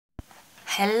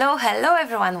Hello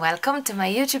everyone, welcome to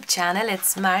my YouTube channel.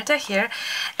 It's Marta here,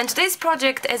 and today's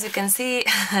project, as you can see,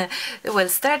 will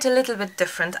start a little bit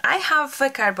different. I have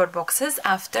cardboard boxes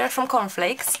from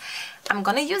cornflakes. I'm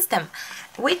gonna use them,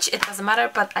 which it doesn't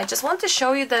matter, but I just want to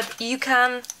show you that you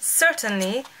can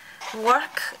certainly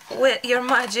work with your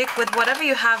magic with whatever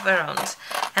you have around.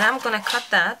 And I'm gonna cut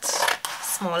that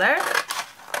smaller.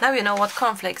 Now you know what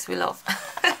cornflakes we love.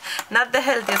 Not the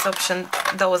healthiest option,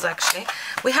 those actually.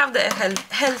 We have the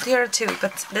healthier too,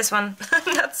 but this one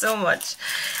not so much.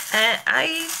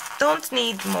 I don't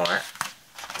need more,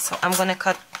 so I'm gonna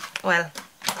cut, well,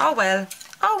 oh well,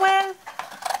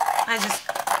 I just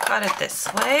cut it this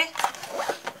way.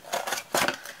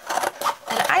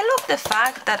 And I love the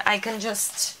fact that I can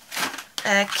just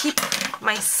keep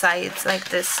my sides like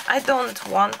this. I don't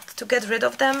want to get rid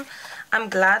of them. I'm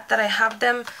glad that I have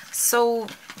them so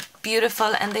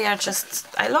beautiful, and they are just,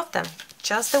 I love them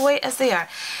just the way as they are.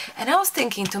 And I was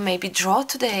thinking to maybe draw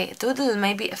today, doodle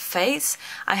maybe a face.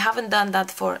 I haven't done that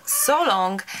for so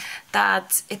long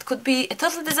that it could be a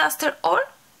total disaster, or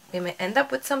we may end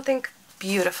up with something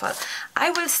beautiful.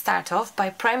 I will start off by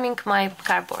priming my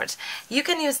cardboard. You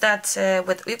can use that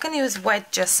you can use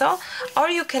white gesso, or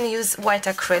you can use white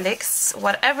acrylics,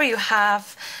 whatever you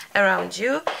have around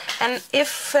you. And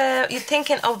if you're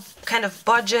thinking of kind of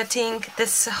budgeting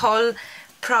this whole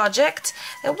project,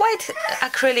 a white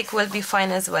acrylic will be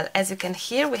fine as well. As you can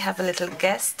hear, we have a little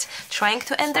guest trying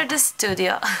to enter the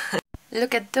studio.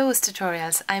 Look at those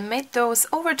tutorials. I made those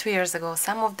over 2 years ago.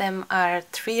 Some of them are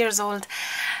 3 years old.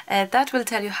 That will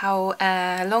tell you how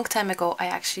a long time ago I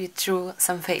actually drew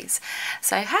some face.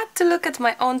 So I had to look at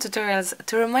my own tutorials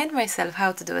to remind myself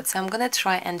how to do it. So I'm gonna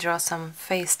try and draw some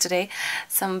face today.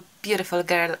 Some beautiful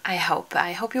girl, I hope.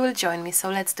 I hope you will join me, so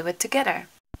let's do it together.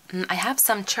 I have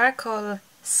some charcoal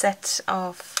set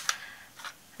of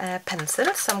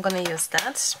pencils, so I'm gonna use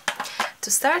that. To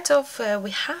start off,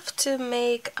 we have to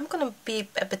make, I'm gonna be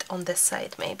a bit on this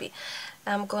side maybe.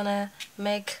 I'm gonna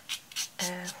make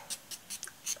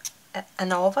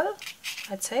an oval,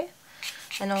 I'd say,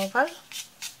 an oval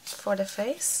for the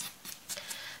face.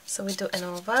 So we do an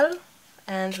oval,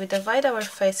 and we divide our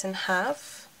face in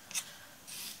half,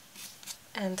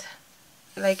 and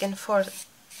like in 4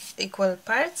 equal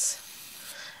parts.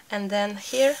 And then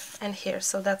here and here,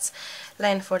 so that's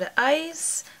line for the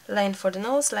eyes, line for the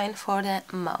nose, line for the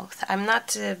mouth. I'm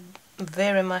not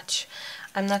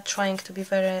I'm not trying to be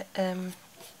very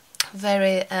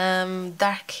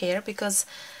dark here, because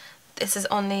this is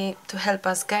only to help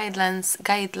us lines.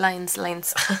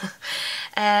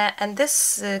 And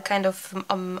this kind of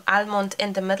almond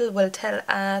in the middle will tell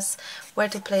us where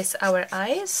to place our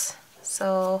eyes.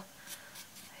 So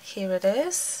here it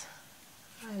is.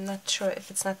 I'm not sure if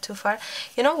it's not too far.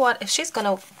 You know what, if she's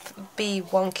gonna be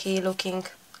wonky looking,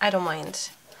 I don't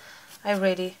mind. I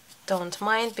really don't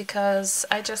mind, because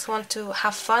I just want to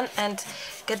have fun and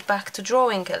get back to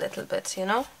drawing a little bit, you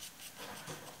know.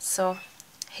 So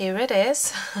here it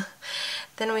is.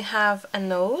 Then we have a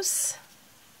nose.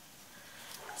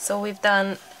 So we've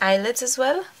done eyelids as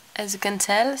well, as you can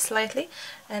tell, slightly.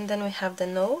 And then we have the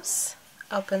nose,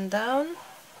 up and down.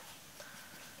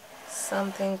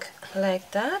 Something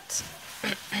like that.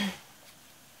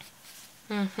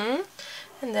 And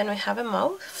then we have a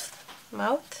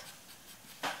mouth.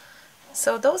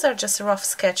 So those are just rough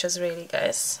sketches really,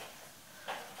 guys.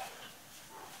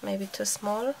 Maybe too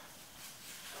small,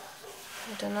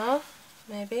 I don't know,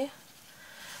 maybe.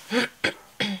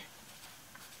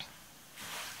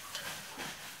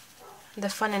 The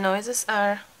funny noises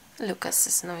are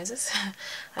Lucas's noises.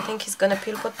 I think he's gonna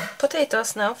peel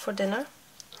potatoes now for dinner.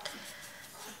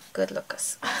 Good,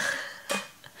 Lucas.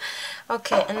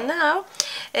 Okay, and now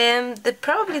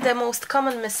probably the most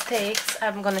common mistakes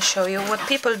I'm gonna show you. What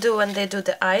people do when they do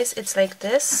the eyes, it's like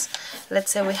this.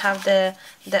 Let's say we have the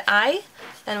eye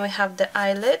and we have the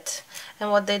eyelid, and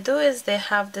what they do is they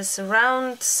have this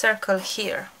round circle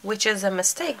here, which is a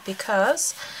mistake,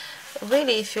 because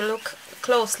really if you look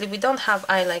closely we don't have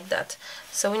eye like that.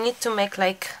 So we need to make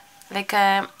like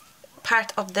a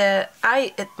part of the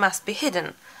eye, it must be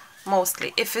hidden.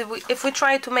 Mostly, if we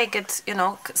try to make it, you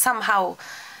know, somehow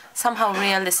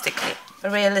realistic.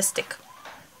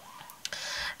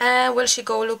 Will she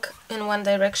go look in one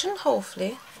direction?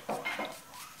 Hopefully.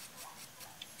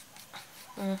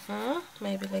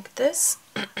 Maybe like this.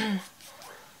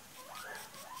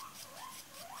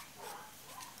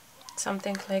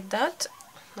 Something like that.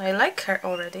 I like her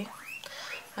already,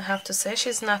 I have to say.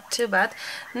 She's not too bad.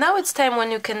 Now it's time when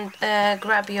you can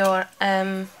grab your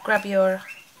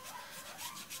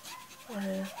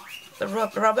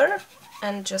rubber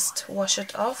and just wash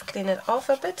it off, clean it off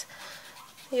a bit.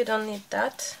 you don't need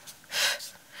that.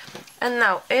 And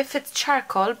now, if it's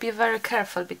charcoal, be very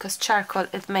careful, because charcoal,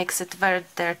 it makes it very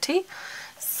dirty.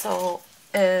 So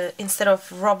instead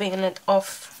of rubbing it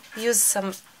off, use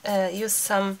some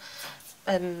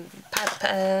I'm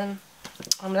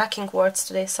lacking words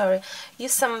today, sorry.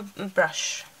 Use some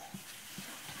brush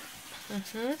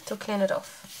to clean it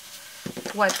off,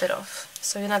 to wipe it off,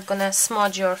 so you're not gonna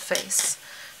smudge your face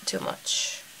too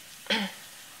much.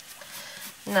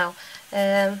 Now,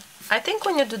 I think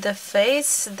when you do the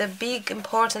face, the big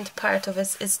important part of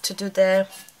it is to do the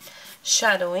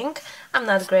shadowing. I'm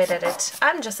not great at it.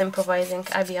 I'm just improvising,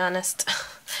 I'll be honest.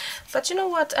 But you know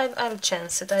what? I'll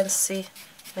chance it. I'll see.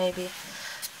 Maybe.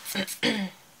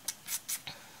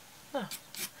 Oh,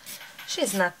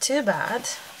 she's not too bad.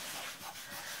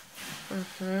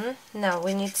 Now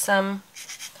we need some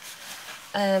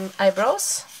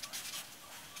eyebrows.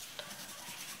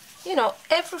 You know,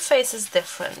 every face is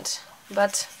different,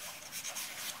 but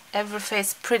every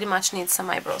face pretty much needs some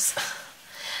eyebrows.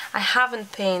 I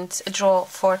haven't draw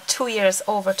for 2 years,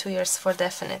 over 2 years for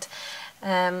definite.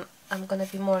 I'm gonna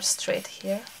be more straight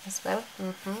here as well.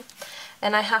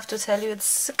 And I have to tell you,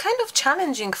 it's kind of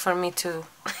challenging for me to,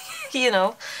 you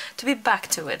know, to be back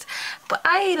to it. But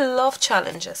I love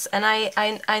challenges, and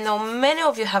I know many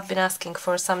of you have been asking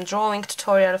for some drawing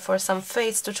tutorial, for some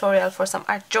face tutorial, for some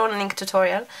art journaling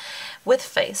tutorial with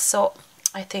face. So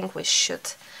I think we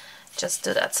should just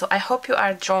do that. So I hope you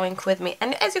are drawing with me.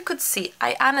 And as you could see,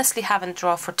 I honestly haven't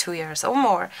drawn for 2 years or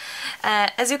more.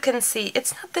 As you can see,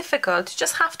 it's not difficult. You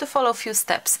just have to follow a few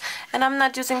steps. And I'm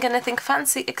not using anything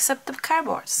fancy except the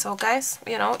cardboard. So guys,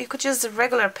 you know, you could use a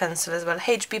regular pencil as well.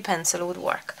 HB pencil would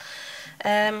work.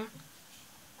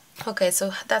 Okay,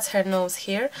 so that's her nose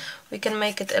here. We can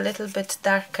make it a little bit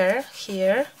darker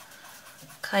here.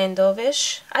 Kind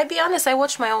of-ish. I'll be honest, I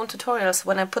watched my own tutorials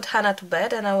when I put Hannah to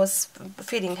bed and I was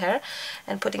feeding her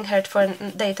and putting her for a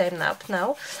daytime nap.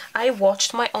 Now, I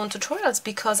watched my own tutorials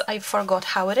because I forgot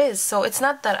how it is. So it's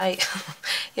not that I,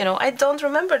 you know, I don't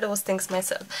remember those things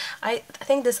myself. I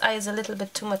think this eye is a little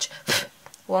bit too much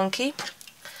wonky.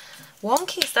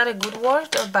 Wonky, is that a good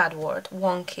word or bad word?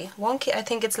 Wonky. Wonky, I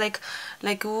think it's like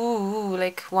ooh,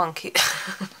 like wonky.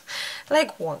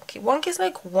 Like wonky. Wonky is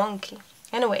like wonky.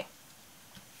 Anyway.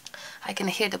 I can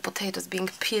hear the potatoes being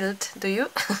peeled, do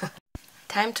you?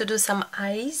 Time to do some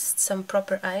eyes, some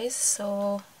proper eyes.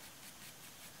 So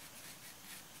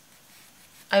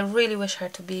I really wish her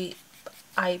to be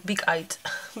big-eyed.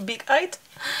 Big-eyed?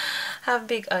 Have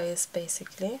big eyes,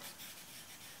 basically.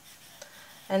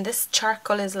 And this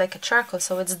charcoal is like a charcoal,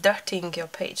 so it's dirtying your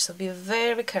page, so be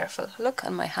very careful. Look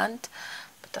on my hand,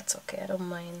 but that's okay, I don't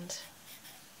mind.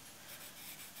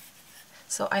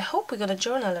 So I hope we're gonna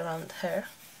journal around her.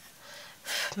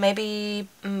 Maybe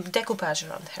decoupage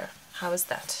around her. How is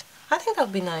that? I think that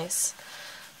would be nice.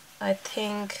 I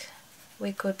think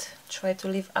we could try to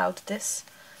leave out this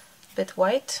bit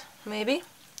white, maybe,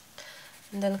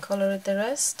 and then color it the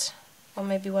rest, or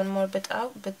maybe one more bit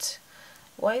out, bit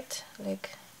white,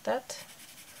 like that.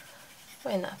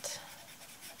 Why not?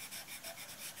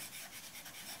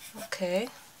 Okay.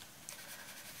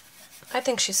 I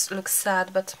think she looks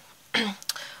sad, but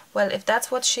well, if that's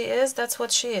what she is, that's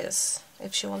what she is.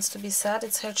 If she wants to be sad,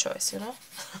 it's her choice, you know?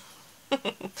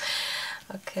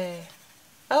 Okay.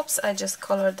 Oops, I just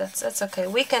colored that. That's okay.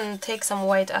 We can take some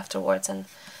white afterwards and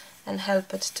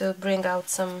help it to bring out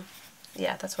some...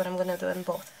 Yeah, that's what I'm gonna do in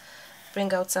both.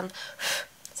 Bring out some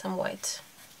white.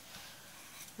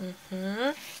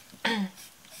 Okay.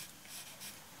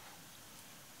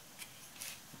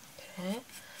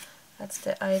 That's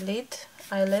the eyelid.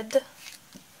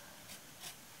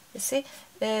 You see,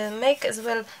 make as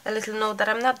well a little note that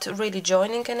I'm not really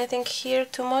joining anything here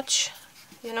too much,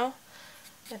 you know.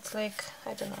 It's like,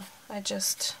 I don't know, I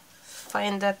just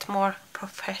find that more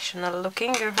professional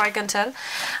looking, if I can tell.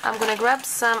 I'm gonna grab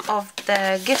some of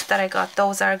the gift that I got.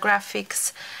 Those are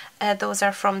graphics, those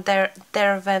are from their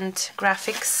Derwent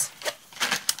graphics,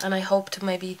 and I hope to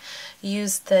maybe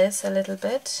use this a little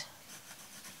bit,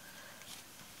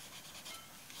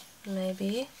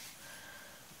 maybe.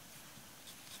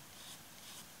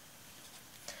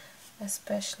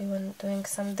 Especially when doing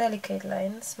some delicate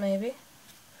lines, maybe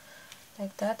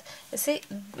like that. You see,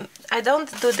 I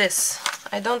don't do this.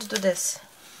 I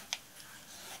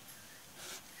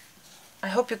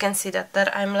hope you can see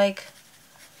that I'm like,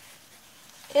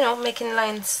 you know, making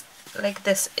lines like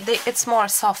this. It's more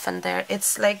softened there.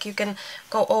 It's like you can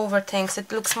go over things.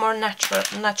 It looks more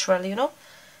natural, you know.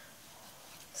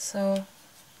 So,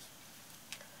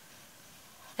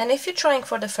 and if you're trying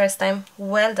for the first time,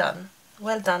 well done.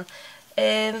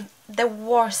 the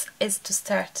worst is to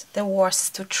start, the worst is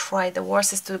to try, the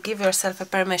worst is to give yourself a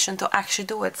permission to actually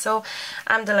do it. So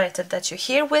I'm delighted that you're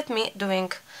here with me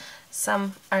doing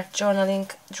some art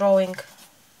journaling, drawing,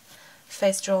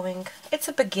 face drawing. It's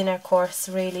a beginner course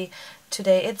really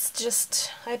today. It's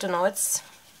just, I don't know, it's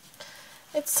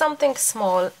something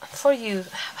small for you.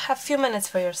 Have a few minutes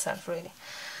for yourself really.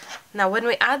 Now when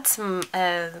we add some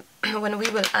when we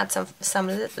will add some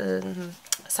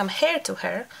hair to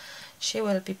her, she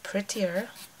will be prettier,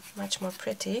 much more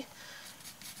pretty.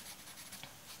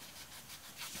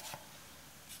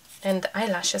 And the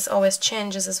eyelashes always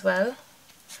changes as well.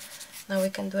 Now we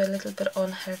can do a little bit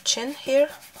on her chin here,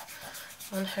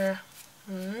 on her.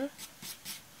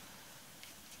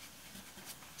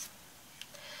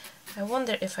 I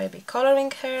wonder if I be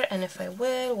coloring her, and if I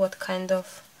will, what kind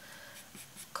of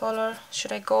color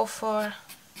should I go for?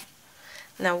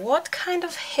 Now what kind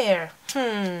of hair?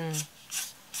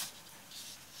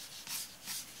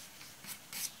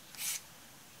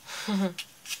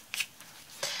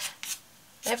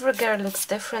 Every girl looks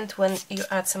different when you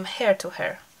add some hair to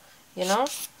her, you know?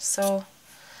 So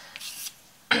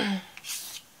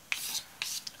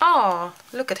oh,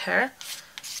 look at her.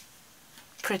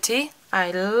 Pretty.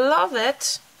 I love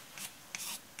it.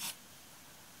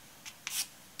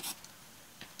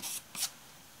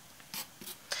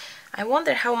 I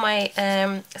wonder how my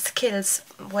skills,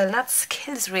 well, not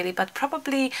skills really, but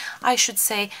probably I should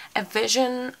say a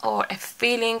vision or a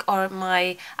feeling or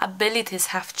my abilities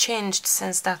have changed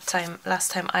since that time,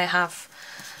 last time I have,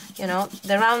 you know,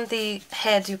 around the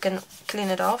head you can clean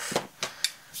it off.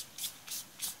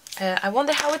 I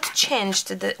wonder how it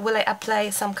changed. Will I apply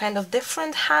some kind of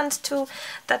different hand to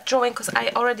that drawing? Because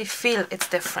I already feel it's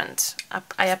different.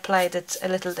 I applied it a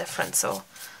little different, so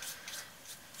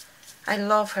I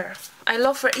love her. I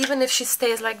love her even if she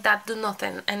stays like that, do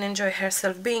nothing, and enjoy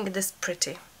herself being this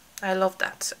pretty. I love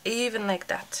that, even like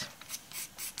that.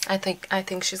 I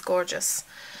think she's gorgeous.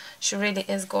 She really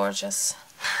is gorgeous.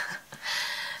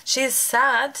 She's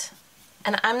sad,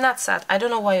 and I'm not sad. I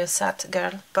don't know why you're sad,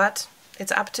 girl, but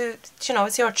it's up to, you know,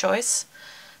 it's your choice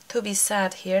to be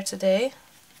sad here today.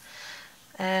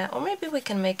 Or maybe we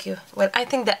can make you, well, I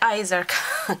think the eyes are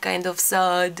kind of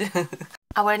sad.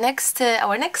 Our next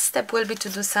step will be to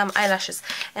do some eyelashes.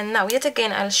 And now, yet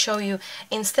again, I'll show you,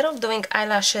 instead of doing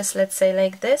eyelashes, let's say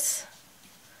like this,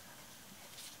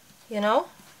 you know,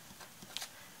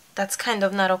 that's kind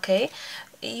of not okay.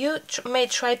 You may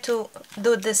try to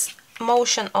do this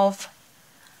motion of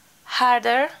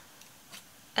harder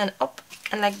and up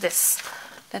and like this.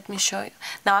 Let me show you.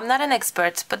 Now, I'm not an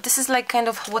expert, but this is like kind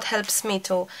of what helps me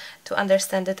to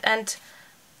understand it. And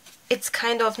it's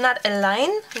kind of not a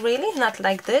line, really, not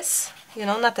like this, you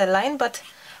know, not a line, but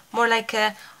more like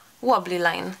a wobbly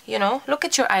line, you know. Look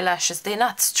at your eyelashes, they're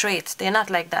not straight, they're not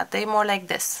like that, they're more like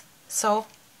this. So,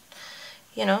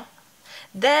 you know,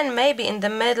 then maybe in the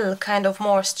middle kind of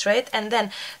more straight, and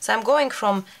then, so I'm going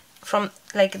from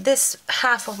like this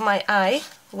half of my eye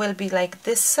will be like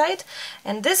this side,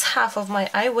 and this half of my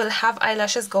eye will have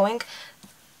eyelashes going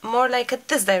more like at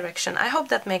this direction. I hope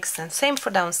that makes sense. Same for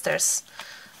downstairs.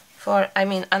 I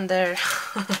mean under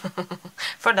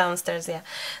for downstairs, yeah.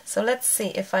 So let's see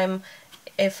if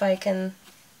I can,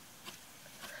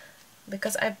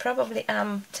 because I probably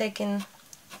am taking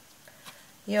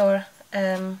your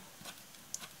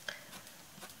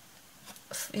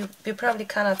you probably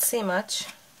cannot see much.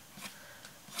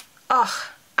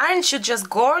 Oh, aren't you just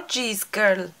gorgeous,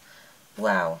 girl?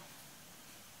 Wow.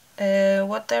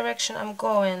 What direction I'm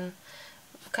going?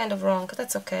 Kind of wrong,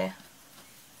 that's okay.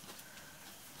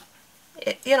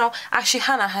 You know, actually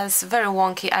Hannah has very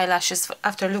wonky eyelashes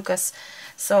after Lucas,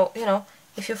 so, you know,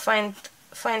 if you find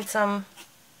some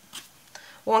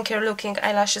wonkier looking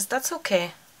eyelashes, that's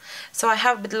okay. So I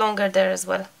have a bit longer there as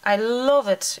well. I love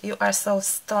it. You are so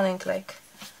stunning, like.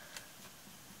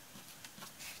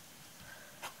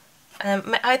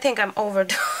 I think I'm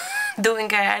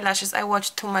overdoing her eyelashes. I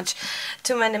watch too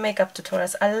many makeup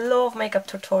tutorials. I love makeup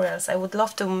tutorials. I would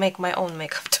love to make my own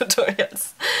makeup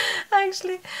tutorials,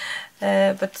 actually.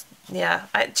 But yeah,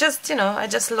 I just, you know, I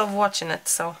just love watching it.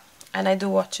 So, and I do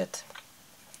watch it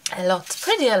a lot,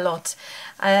 pretty a lot.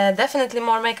 Definitely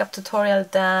more makeup tutorial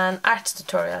than art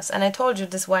tutorials. And I told you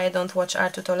this is why I don't watch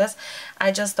art tutorials.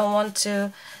 I just don't want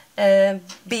to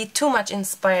be too much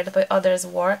inspired by others'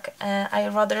 work. I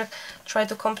rather try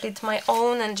to complete my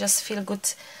own and just feel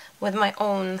good with my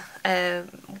own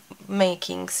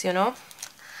makings, you know.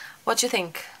 What do you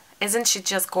think? Isn't she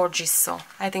just gorgeous? So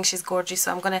I think she's gorgeous,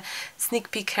 so I'm gonna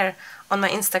sneak peek her on my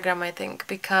Instagram, I think,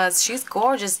 because she's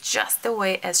gorgeous just the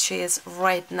way as she is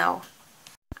right now.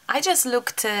 I just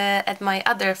looked at my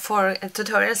other 4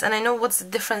 tutorials, and I know what's the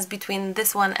difference between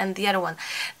this one and the other one.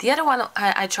 The other one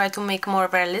I try to make more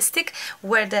realistic,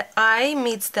 where the eye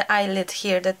meets the eyelid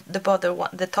here, the bottom one,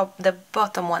 the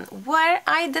bottom one. Where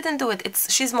I didn't do it.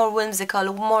 She's more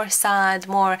whimsical, more sad,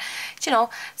 more, you know,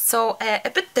 so a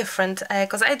bit different.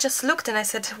 Because I just looked and I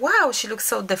said, wow, she looks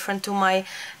so different to my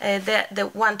the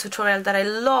one tutorial that I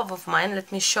love of mine.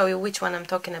 Let me show you which one I'm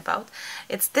talking about.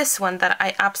 It's this one that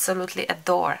I absolutely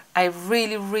adore. I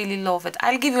really, really love it.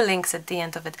 I'll give you links at the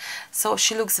end of it. So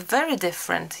she looks very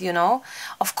different, you know.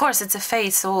 Of course, it's a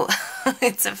face, so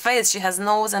it's a face. She has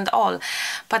nose and all,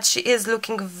 but she is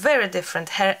looking very different.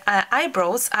 Her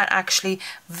eyebrows are actually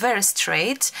very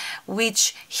straight,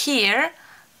 which here,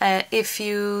 if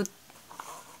you...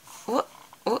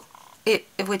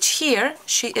 which here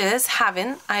she is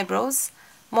having eyebrows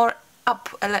more up,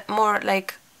 more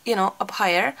like, you know, up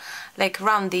higher, like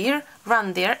roundier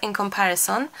in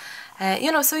comparison,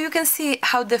 you know, so you can see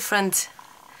how different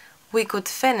we could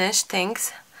finish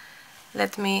things.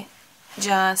 Let me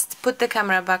just put the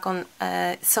camera back on.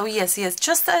 So yes,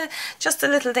 just a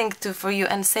little thing too for you,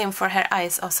 and same for her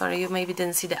eyes. Oh, sorry, you maybe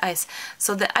didn't see the eyes.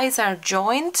 So the eyes are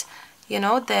joined, you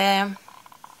know,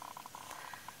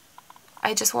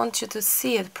 I just want you to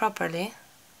see it properly.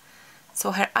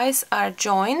 So her eyes are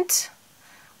joined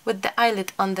with the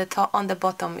eyelid on the top, on the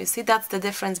bottom. You see, that's the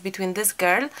difference between this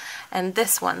girl and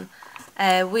this one,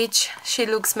 which she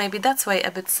looks maybe that's why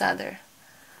a bit sadder,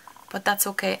 but that's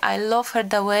okay. I love her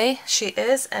the way she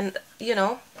is, and you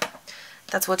know,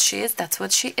 that's what she is. That's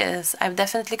what she is. I'm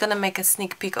definitely gonna make a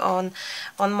sneak peek on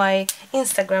my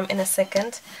Instagram in a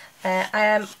second.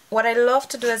 What I love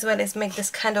to do as well is make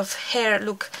this kind of hair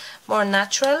look more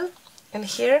natural in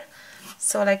here.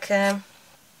 So like,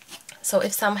 so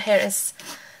if some hair is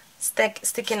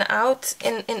sticking out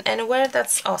in anywhere,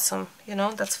 that's awesome. You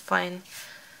know, that's fine.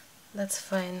 That's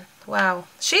fine. Wow,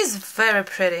 she's very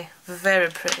pretty, very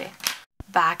pretty.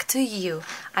 Back to you.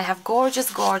 I have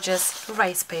gorgeous, gorgeous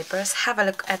rice papers. Have a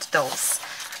look at those.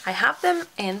 I have them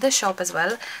in the shop as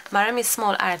well,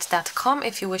 maremismallart.com,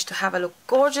 if you wish to have a look.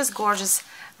 Gorgeous, gorgeous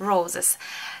roses.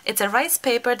 It's a rice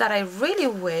paper that I really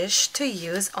wish to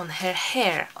use on her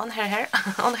hair, on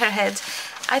her head.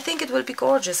 I think it will be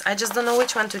gorgeous. I just don't know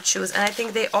which one to choose, and I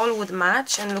think they all would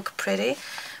match and look pretty,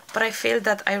 but I feel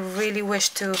that I really wish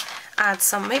to add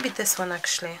some, maybe this one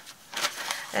actually.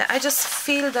 I just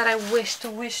feel that I wish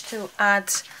to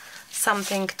add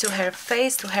something to her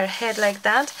face, to her head, like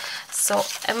that. So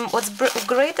what's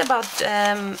great about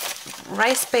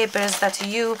rice paper is that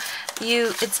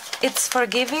it's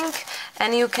forgiving,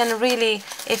 and you can really,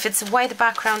 if it's white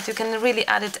background, you can really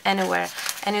add it anywhere,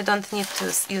 and you don't need to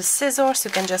use scissors.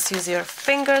 You can just use your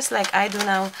fingers like I do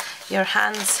now, your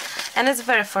hands, and it's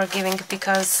very forgiving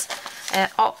because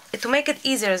to make it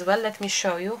easier as well, let me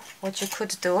show you what you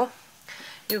could do.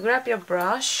 You grab your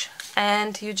brush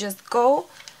and you just go,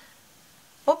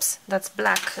 oops, that's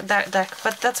black, dark,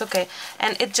 but that's okay,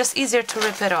 and it's just easier to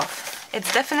rip it off.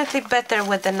 It's definitely better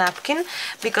with the napkin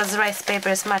because rice paper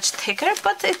is much thicker,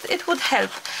 but it would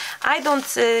help. I don't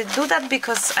do that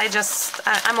because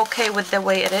I'm okay with the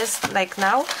way it is, like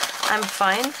now, I'm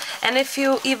fine. And if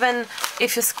you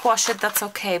squash it, that's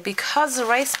okay, because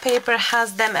rice paper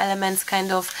has them elements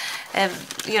kind of,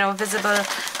 you know, visible.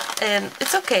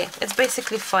 It's okay, it's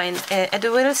basically fine. It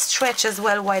will stretch as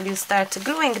well while you start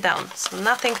gluing down, so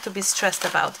nothing to be stressed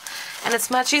about. And it's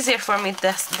much easier for me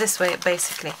this way,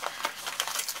 basically.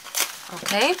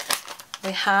 Okay,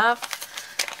 we have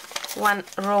one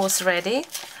rose ready.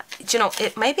 You know,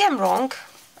 maybe I'm wrong,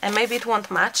 and maybe it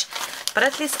won't match, but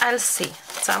at least I'll see.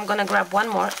 So I'm gonna grab one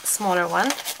more, smaller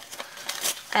one.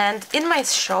 And in my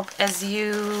shop, as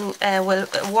you will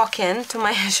walk in to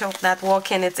my shop, not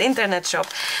walk in, it's internet shop,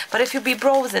 but if you be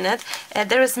browsing it,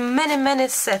 there is many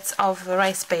sets of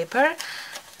rice paper,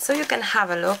 so you can have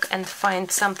a look and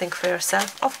find something for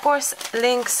yourself. Of course,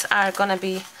 links are gonna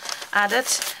be added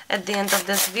at the end of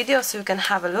this video, so you can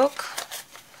have a look.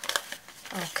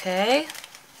 Okay,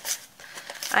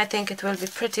 I think it will be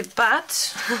pretty,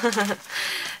 but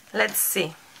let's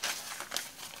see.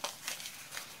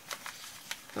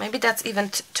 Maybe that's even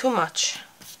too much.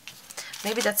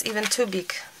 Maybe that's even too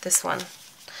big, this one.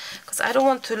 Because I don't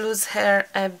want to lose her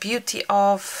beauty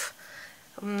of...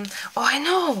 oh, I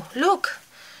know! Look!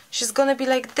 She's gonna be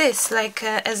like this, like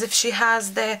as if she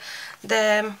has the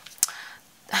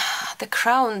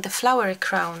crown, the flowery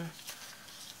crown.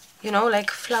 You know, like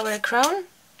flowery crown?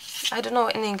 I don't know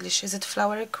in English. Is it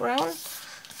flowery crown?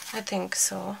 I think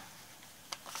so.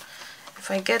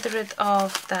 If I get rid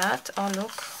of that... oh,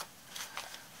 look.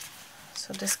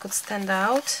 So this could stand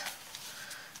out.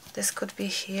 This could be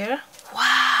here.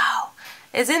 Wow!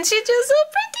 Isn't she just so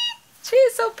pretty? She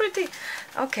is so pretty.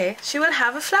 Okay, she will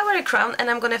have a flowery crown, and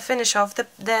I'm gonna finish off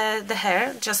the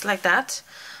hair just like that.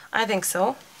 I think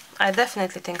so. I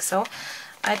definitely think so.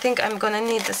 I think I'm gonna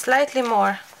need a slightly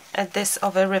more at this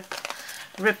of a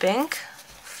ripping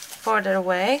further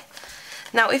away.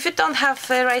 Now, if you don't have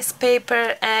rice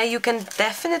paper, you can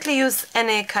definitely use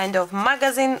any kind of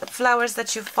magazine flowers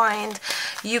that you find.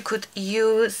 You could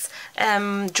use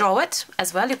draw it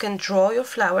as well. You can draw your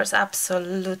flowers,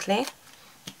 absolutely.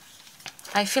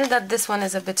 I feel that this one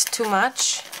is a bit too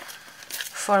much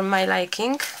for my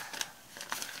liking,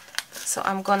 so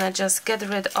I'm gonna just get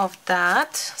rid of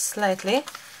that slightly,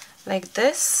 like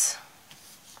this,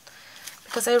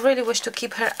 because I really wish to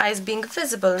keep her eyes being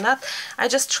visible. Not, I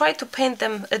just try to paint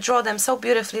them, draw them so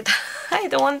beautifully that I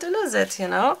don't want to lose it, you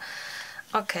know.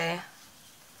 Okay,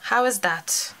 how is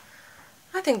that?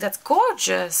 I think that's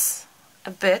gorgeous.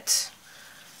 A bit,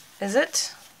 is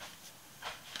it?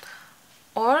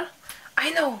 Or, I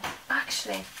know,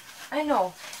 actually, I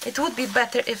know. It would be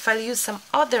better if I use some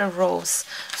other rose,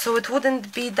 so it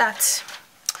wouldn't be that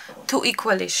too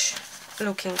equalish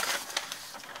looking.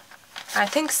 I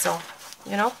think so,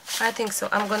 you know, I think so.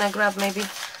 I'm gonna grab maybe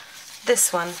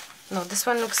this one. No, this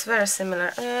one looks very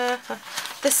similar.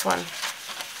 This one.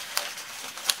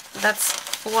 That's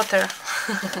water.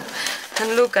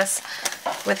 And Lucas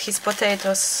with his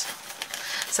potatoes.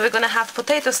 So we're gonna have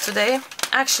potatoes today.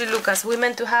 Actually, Lucas, we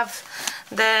meant to have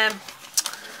the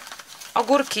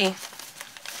ogórki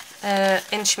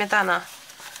in śmietana,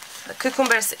 the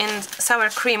cucumbers in sour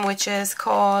cream, which is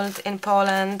called in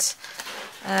Poland,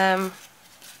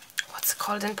 what's it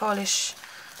called in Polish?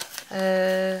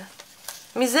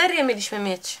 Mizerię mieliśmy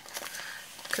mieć.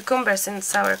 Cucumbers in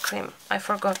sour cream. I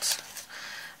forgot.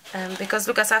 Because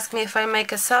Lucas asked me if I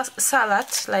make a salad,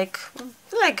 like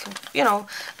you know,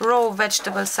 raw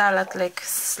vegetable salad, like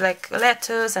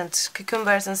lettuce and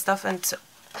cucumbers and stuff and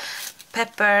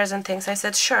peppers and things. I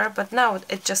said sure, but now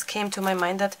it just came to my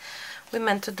mind that we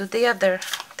meant to do the other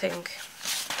thing.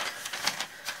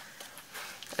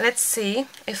 Let's see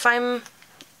if I'm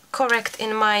correct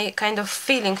in my kind of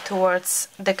feeling towards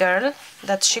the girl,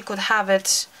 that she could have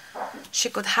it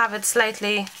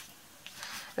slightly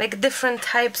like different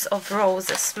types of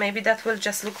roses. Maybe that will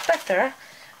just look better.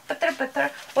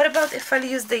 What about if I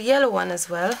use the yellow one as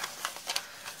well?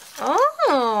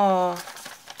 Oh,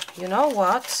 you know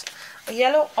what?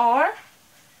 Yellow or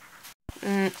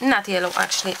not yellow,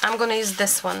 actually. I'm gonna use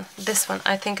this one. This one,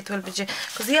 I think it will be,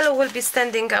 because yellow will be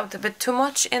standing out a bit too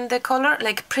much in the color,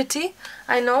 like pretty,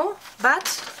 I know,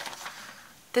 but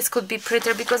this could be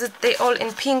prettier because they all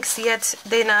in pinks, yet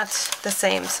they're not the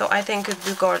same. So I think it'd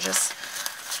be gorgeous.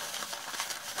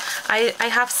 I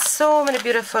have so many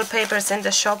beautiful papers in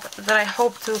the shop that I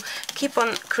hope to keep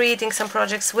on creating some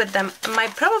projects with them. My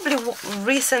probably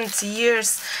recent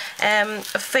years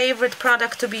favorite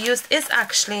product to be used is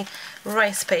actually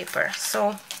rice paper.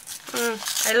 So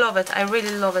I love it. I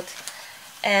really love it.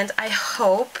 And I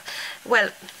hope, well,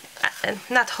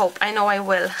 not hope, I know I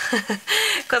will,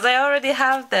 because I already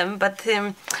have them, but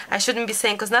I shouldn't be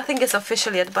saying, because nothing is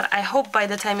official yet, but I hope by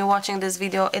the time you're watching this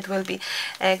video it will be.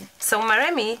 So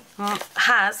Maremi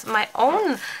has my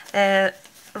own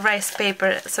rice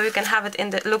paper, so you can have it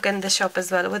in the look in the shop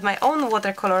as well, with my own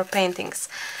watercolor paintings.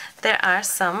 There are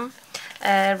some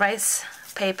rice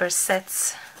paper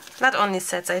sets. Not only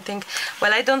sets, I think.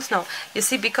 Well, I don't know. You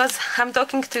see, because I'm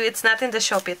talking to you, it's not in the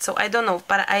shop yet, so I don't know.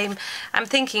 But I'm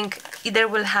thinking either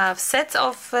we'll have sets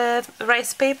of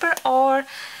rice paper, or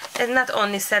not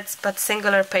only sets but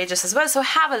singular pages as well. So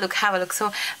have a look, have a look.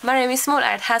 So Maremi Small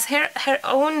Art has her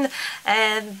own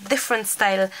different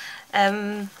style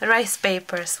rice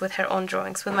papers with her own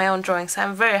drawings, with my own drawings. So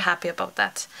I'm very happy about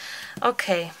that.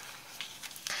 Okay.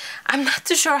 I'm not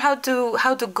too sure how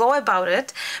to go about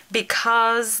it,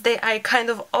 because they are kind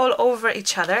of all over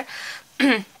each other.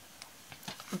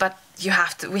 But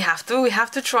we have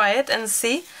to try it and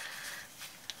see.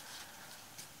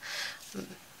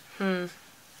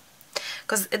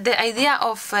 Because the idea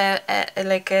of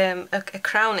like a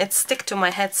crown, it sticks to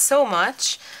my head so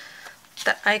much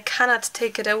that I cannot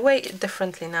take it away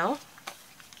differently now.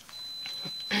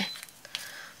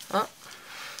 Oh,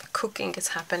 cooking is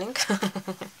happening.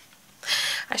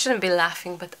 I shouldn't be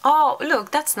laughing, but oh,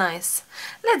 look, that's nice.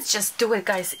 Let's just do it,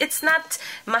 guys. It's not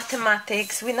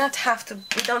mathematics. We don't have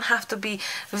to be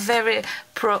very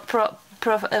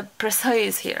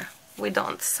precise here. We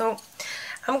don't. So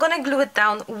I'm gonna glue it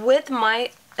down with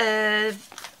my,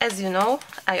 as you know,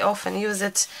 I often use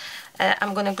it.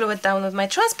 I'm gonna glue it down with my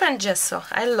transparent gesso.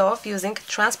 I love using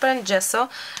transparent gesso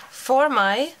for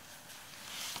my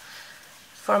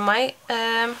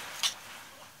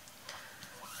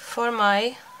for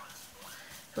my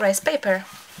rice paper.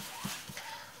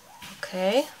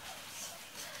 Okay.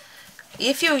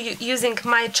 If you're using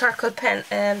my charcoal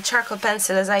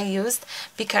pencil as I used,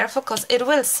 be careful because it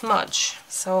will smudge.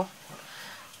 So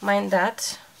mind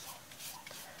that.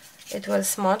 It will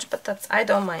smudge, but I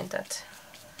don't mind that.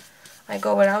 I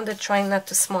go around it trying not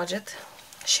to smudge it.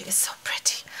 She is so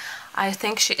pretty. I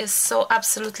think she is so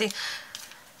absolutely...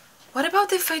 What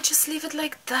about if I just leave it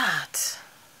like that?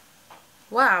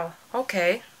 Wow,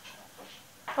 okay.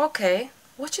 Okay,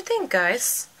 what you think,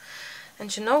 guys?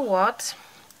 And you know what?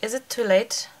 Is it too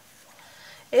late?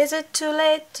 Is it too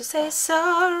late to say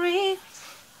sorry?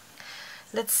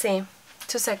 Let's see.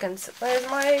 2 seconds. Where's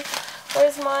my...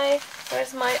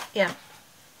 Yeah.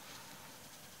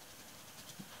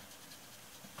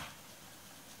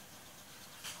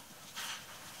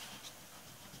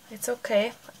 It's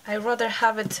okay. I rather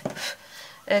have it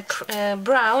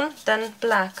brown than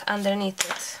black underneath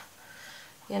it.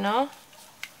 You know?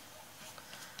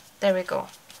 There we go.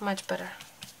 Much better.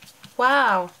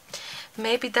 Wow.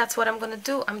 Maybe that's what I'm gonna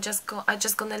do. I'm just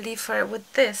gonna leave her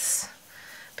with this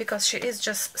because she is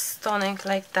just stunning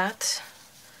like that.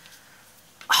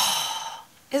 Oh,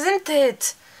 isn't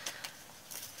it?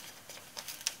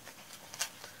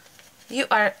 You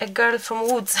are a girl from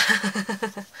woods.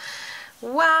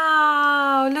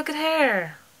 Wow, look at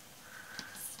her.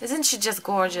 Isn't she just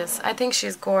gorgeous? I think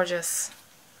she's gorgeous.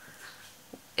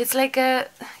 It's like a...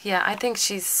 Yeah, I think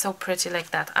she's so pretty like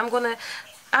that.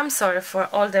 I'm sorry for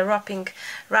all the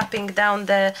wrapping down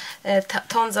the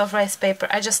tons of rice paper.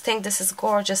 I just think this is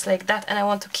gorgeous like that, and I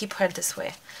want to keep her this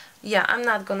way. Yeah, I'm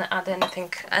not gonna add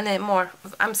anything anymore.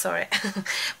 I'm sorry.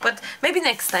 But maybe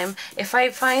next time, if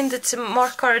I find it more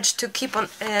courage to keep on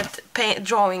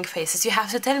drawing faces, you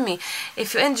have to tell me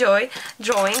if you enjoy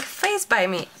drawing face by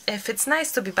me, if it's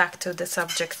nice to be back to the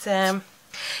subject.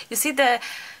 You see,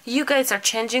 you guys are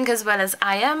changing as well as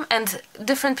I am, and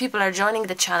different people are joining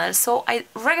the channel, so I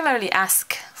regularly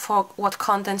ask for what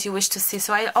content you wish to see.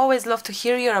 So I always love to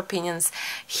hear your opinions,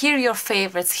 hear your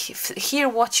favorites, hear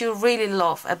what you really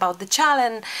love about the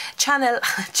channel,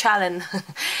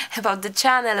 about the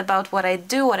channel, about what I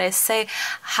do, what I say,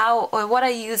 how or what I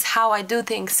use, how I do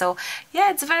things. So yeah,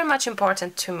 it's very much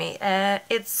important to me.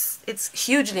 It's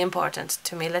hugely important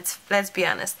to me. Let's be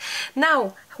honest.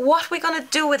 Now, what we're gonna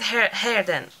do with her hair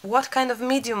then? What kind of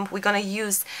medium we're gonna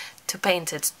use to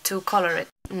paint it, to color it?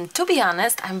 To be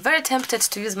honest, I'm very tempted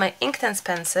to use my Inktense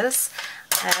pencils,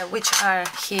 which are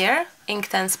here.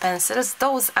 Inktense pencils.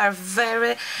 Those are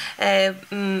very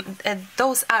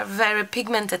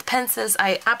pigmented pencils.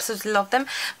 I absolutely love them.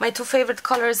 My two favorite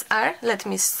colors are, let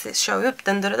me show you.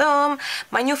 Dun, dun, dun.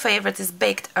 My new favorite is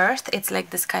Baked Earth. It's like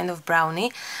this kind of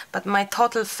brownie, but my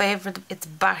total favorite is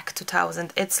Bark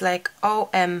 2000. It's like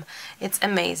OM. It's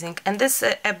amazing. And this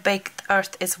Baked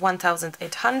Earth is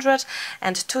 1800,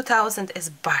 and 2000 is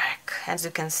Bark. As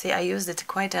you can see, I used it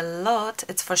quite a lot.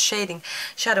 It's for shadowing.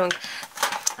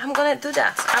 I'm gonna do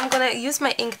that. I'm gonna use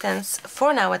my Inktense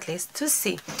for now, at least, to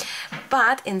see.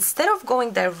 But instead of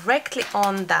going directly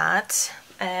on that,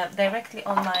 directly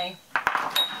on my...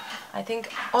 I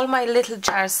think all my little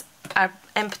jars are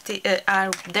empty, are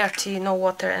dirty, no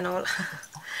water and all.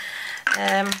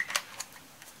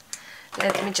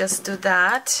 Let me just do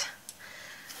that.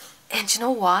 And you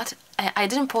know what? I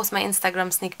didn't post my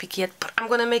Instagram sneak peek yet, but I'm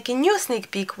gonna make a new sneak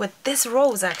peek with this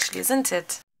rose, actually, isn't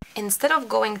it? Instead of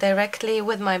going directly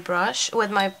with my brush, with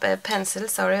my pencil,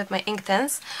 sorry, with my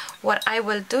Inktense, what I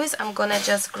will do is I'm gonna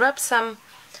just grab some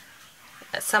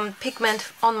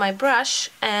pigment on my brush,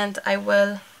 and I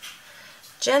will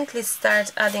gently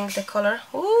start adding the color.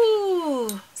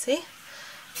 Ooh, see?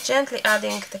 Gently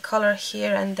adding the color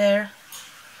here and there.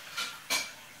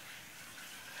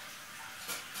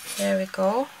 There we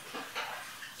go.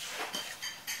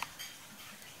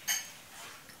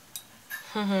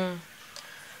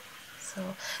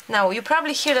 So now you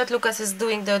probably hear that Lucas is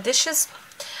doing the dishes.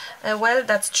 Well,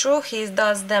 that's true, he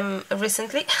does them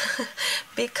recently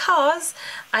because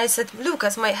I said,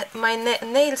 Lucas, my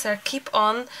nails are keep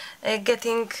on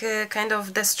getting kind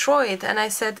of destroyed, and I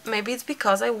said maybe it's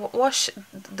because I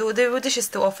do the dishes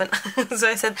too often. So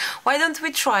I said, why don't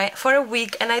we try for a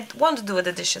week, and I won't do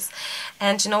the dishes.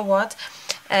 And you know what,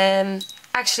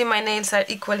 actually my nails are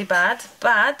equally bad,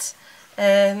 but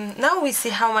now we see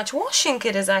how much washing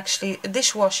it is, actually,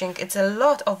 dishwashing. It's a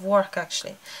lot of work,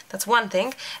 actually. That's one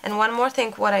thing. And one more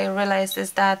thing, what I realized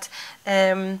is that,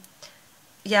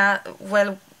 yeah,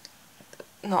 well,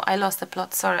 no, I lost the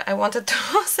plot, sorry. I wanted to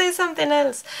say something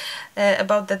else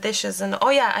about the dishes. And oh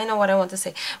yeah, I know what I want to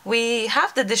say. We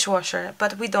have the dishwasher,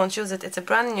 but we don't use it. It's a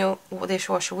brand new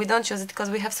dishwasher. We don't use it because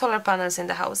we have solar panels in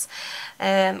the house.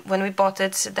 When we bought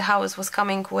it, the house was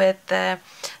coming with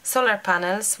solar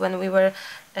panels when we were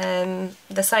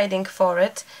deciding for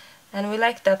it, and we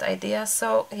liked that idea,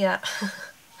 so yeah.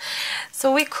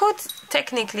 So we could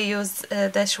technically use a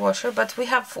dishwasher, but we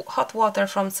have hot water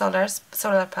from solar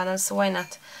panels, so why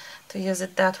not to use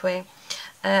it that way?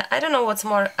 I don't know what's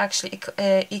more actually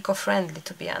eco-friendly,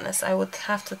 to be honest. I would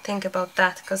have to think about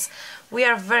that, because we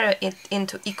are very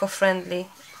into eco-friendly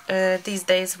these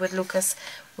days with Lucas.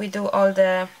 We do all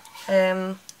the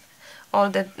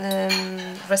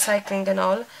recycling and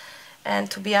all.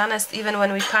 And to be honest, even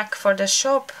when we pack for the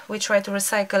shop, we try to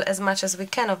recycle as much as we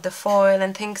can of the foil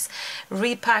and things,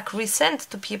 repack, resend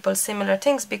to people similar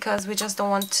things, because we just don't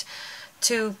want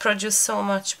to produce so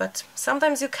much. But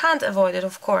sometimes you can't avoid it,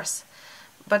 of course.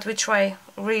 But we try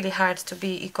really hard to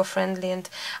be eco-friendly, and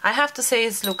I have to say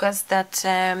it's Lucas that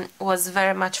was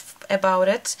very much about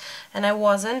it, and I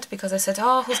wasn't, because I said,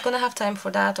 oh, who's gonna have time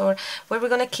for that, or where we're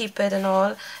gonna keep it and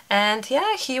all. And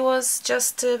yeah, he was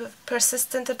just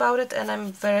persistent about it, and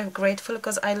I'm very grateful,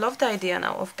 because I love the idea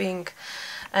now of being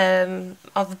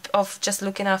of just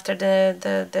looking after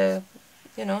the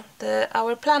you know,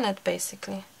 our planet,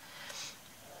 basically.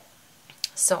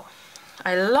 So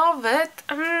I love it.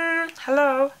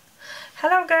 Hello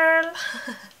girl.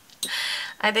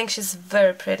 I think she's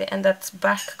very pretty, and that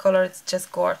back color is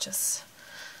just gorgeous,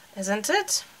 isn't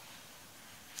it?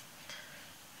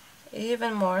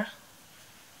 Even more.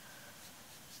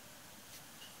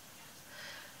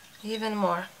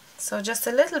 So just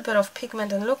a little bit of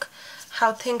pigment, and look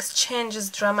how things changes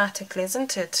dramatically,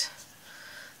 isn't it?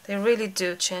 They really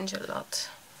do change a lot.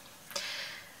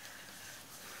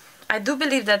 I do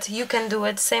believe that you can do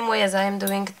it same way as I am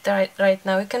doing right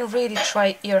now. You can really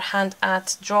try your hand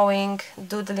at drawing,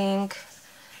 doodling,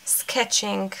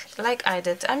 sketching, like I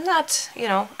did. I'm not, you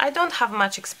know, I don't have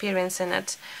much experience in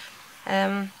it.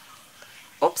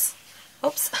 Oops.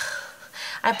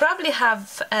 I probably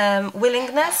have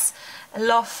willingness,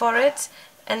 love for it,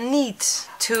 and need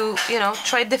to, you know,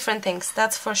 try different things,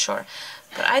 that's for sure.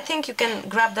 But I think you can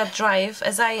grab that drive,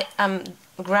 as I am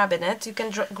grabbing it. You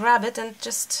can grab it and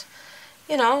just,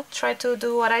 you know, try to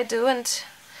do what I do, and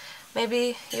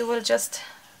maybe you will just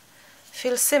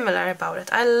feel similar about it.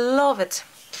 I love it.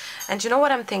 And you know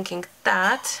what I'm thinking?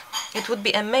 That it would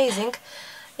be amazing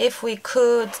if we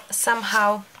could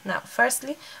somehow... Now,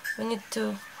 firstly, we need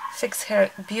to fix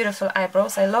her beautiful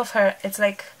eyebrows. I love her. It's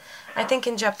like, I think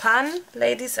in Japan,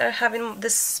 ladies are having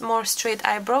this more straight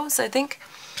eyebrows, I think.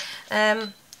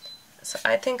 So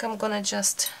I think I'm gonna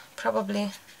just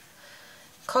probably...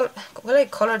 Will I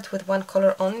color it with one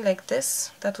color only, like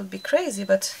this? That would be crazy,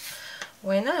 but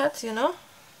why not, you know?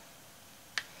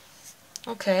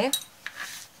 Okay.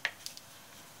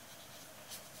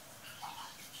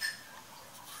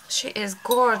 She is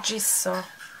gorgeous, so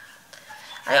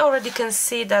I already can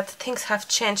see that things have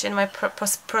changed in my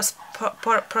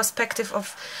perspective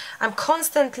of... I'm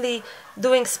constantly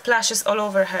doing splashes all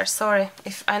over her. Sorry,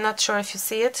 if I'm not sure if you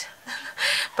see it.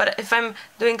 But if I'm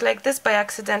doing like this by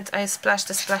accident, I splash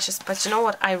the splashes. But you know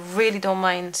what? I really don't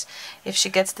mind if she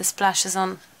gets the splashes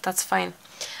on. That's fine.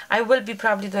 I will be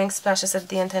probably doing splashes at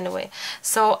the end anyway.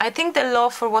 So I think the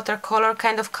love for watercolor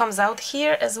kind of comes out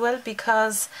here as well,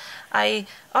 because I...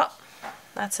 Oh,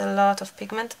 that's a lot of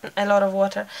pigment, a lot of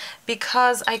water.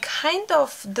 Because I kind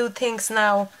of do things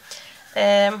now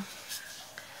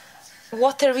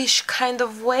waterish kind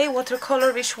of way,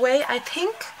 watercolorish way, I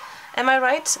think. Am I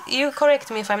right? You correct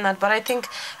me if I'm not, but I think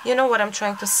you know what I'm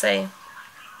trying to say.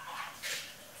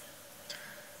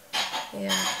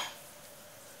 Yeah.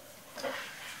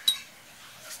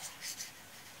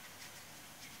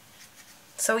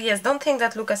 So yes, don't think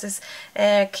that Lucas is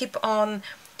keep on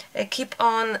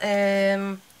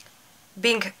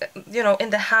being, you know, in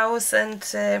the house and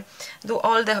do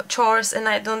all the chores, and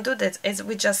I don't do that.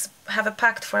 We just have a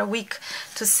pact for a week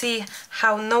to see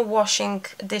how no washing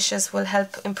dishes will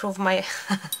help improve my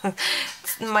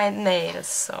my nails.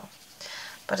 So,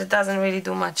 but it doesn't really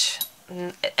do much.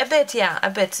 A bit, yeah, a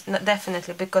bit,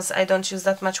 definitely, because I don't use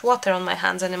that much water on my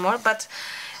hands anymore. But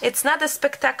it's not as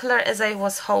spectacular as I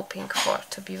was hoping for,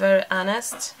 to be very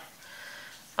honest.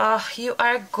 Oh, you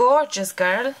are gorgeous,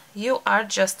 girl. You are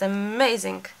just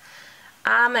amazing.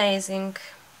 Amazing.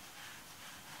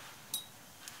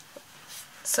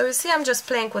 So you see, I'm just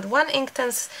playing with one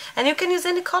Inktense, and you can use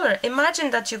any color.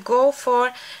 Imagine that you go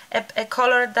for a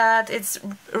color that is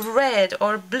red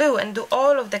or blue and do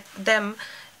all of them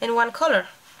in one color.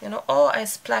 you know. Oh, I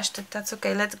splashed it. That's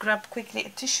okay. Let's grab quickly a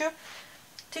tissue.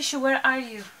 Tissue, where are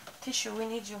you? Tissue, we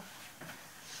need you.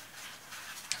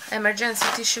 Emergency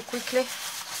tissue, quickly.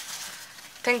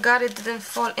 Thank God it didn't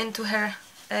fall into her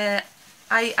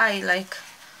eye, like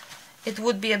it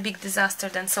would be a big disaster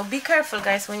then. So be careful,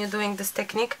 guys, when you're doing this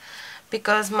technique,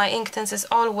 because my Inktense is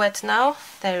all wet now.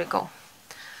 There we go.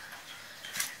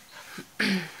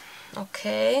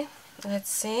 Okay, let's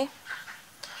see.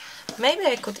 Maybe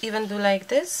I could even do like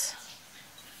this.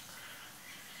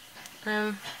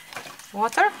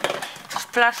 Water,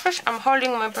 splashes. I'm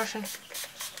holding my brush.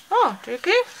 Oh,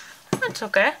 tricky. That's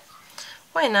okay.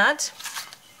 Why not?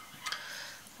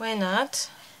 Why not?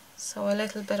 So a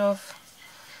little bit of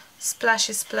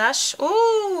splashy splash.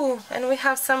 Ooh, and we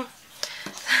have some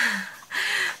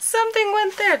something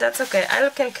went there. That's okay. I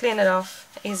can clean it off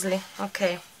easily.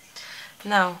 Okay.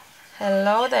 Now,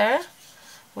 hello there.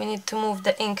 We need to move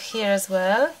the ink here as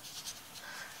well.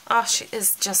 Oh, she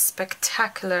is just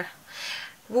spectacular.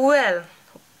 Well,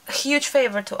 a huge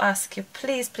favor to ask you.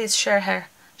 Please, please share her.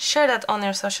 Share that on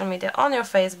your social media, on your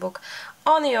Facebook,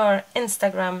 on your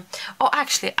Instagram. Oh,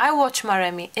 actually, I watch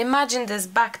Maremi. Imagine this,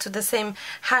 back to the same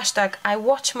hashtag, I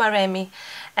watch Maremi.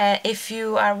 If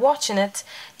you are watching it,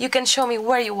 you can show me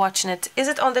where you're watching it. Is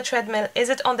it on the treadmill? Is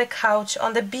it on the couch?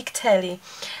 On the big telly?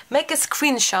 Make a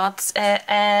screenshot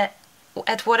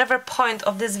at whatever point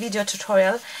of this video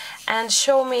tutorial and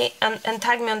show me and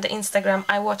tag me on the Instagram,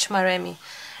 I watch Maremi.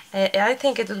 I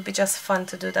think it would be just fun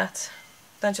to do that.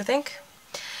 Don't you think?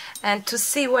 And to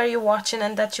see where you're watching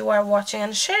and that you are watching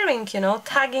and sharing, you know,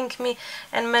 tagging me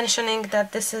and mentioning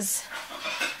that this is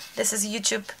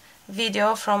YouTube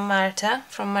video from Marta,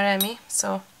 from Maremi.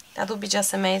 So that would be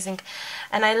just amazing.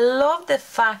 And I love the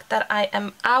fact that I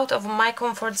am out of my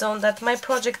comfort zone, that my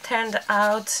project turned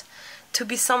out to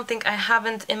be something I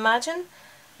haven't imagined,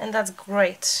 and that's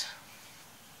great.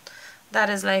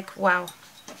 That is like, wow.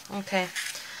 Okay.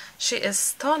 She is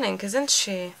stunning, isn't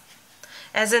she?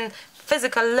 As in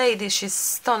physical lady, she's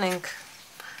stunning.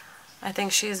 I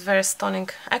think she is very stunning.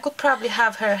 I could probably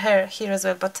have her hair here as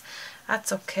well, but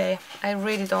that's okay. I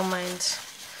really don't mind.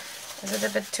 Is it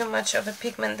a bit too much of a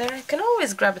pigment there? I can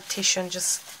always grab a tissue and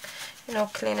just, you know,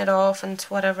 clean it off and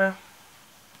whatever.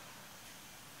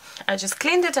 I just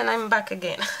cleaned it and I'm back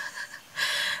again.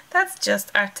 That's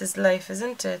just artist life,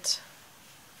 isn't it?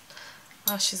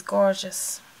 Oh, she's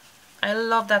gorgeous. I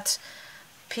love that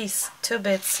piece, 2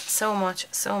 bits, so much,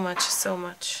 so much, so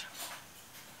much.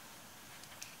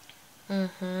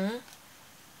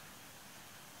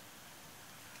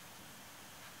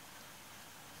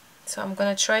 So I'm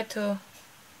gonna try to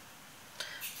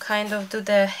kind of do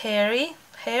the hairy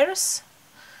hairs.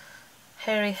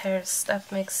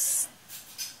 That makes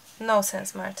no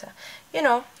sense, Marta. You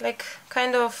know, like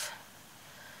kind of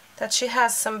that she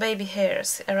has some baby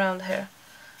hairs around her.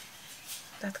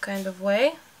 That kind of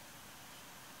way.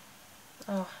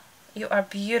 Oh, you are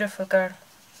beautiful, girl.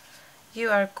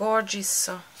 You are gorgeous.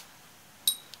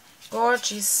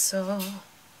 Gorgeous.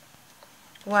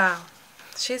 Wow,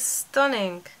 she's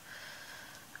stunning.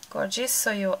 Gorgeous,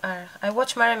 so you are. I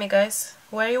watch Maremi, guys.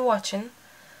 Where are you watching?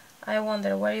 I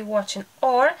wonder where you're watching.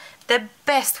 Or the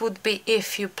best would be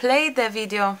if you play the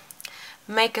video,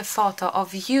 make a photo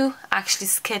of you actually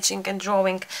sketching and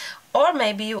drawing, or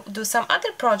maybe you do some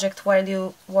other project while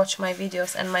you watch my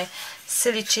videos and my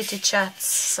silly chitty chats.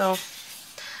 So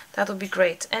that would be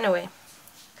great. Anyway,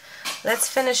 let's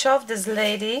finish off this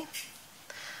lady.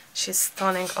 She's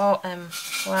stunning.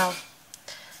 Wow,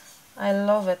 I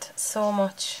love it so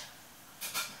much.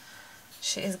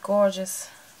 She is gorgeous.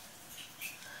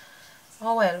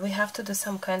 Oh well, we have to do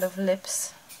some kind of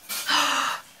lips.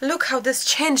 Look how this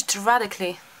changed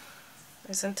radically,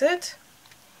 isn't it?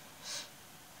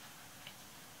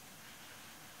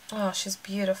 Oh, she's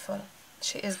beautiful.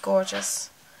 She is gorgeous.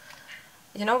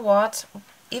 You know what?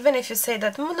 Even if you say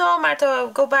that, no, Marta,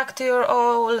 go back to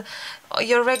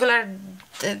your regular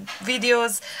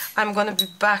videos, I'm gonna be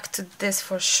back to this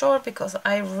for sure, because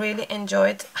I really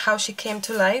enjoyed how she came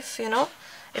to life, you know?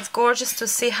 It's gorgeous to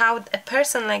see how a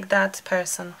person like that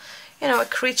person, you know, a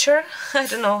creature, I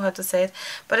don't know how to say it,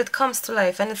 but it comes to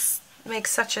life, and it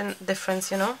makes such a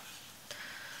difference, you know?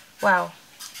 Wow.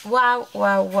 Wow,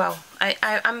 wow, wow.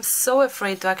 I'm so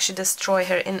afraid to actually destroy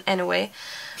her in any way.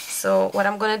 So what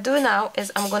I'm gonna do now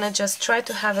is I'm gonna just try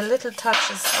to have a little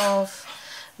touches of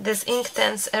this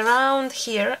Inktense around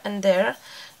here and there,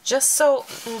 just so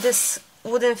this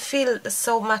wouldn't feel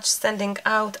so much standing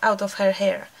out of her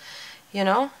hair, you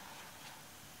know?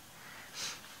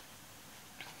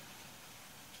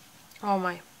 Oh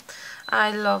my,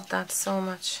 I love that so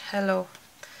much. Hello.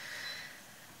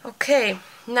 Okay,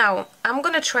 Now I'm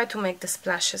gonna try to make the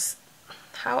splashes.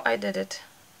 How I did it?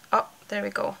 Oh, there we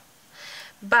go.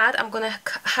 But I'm gonna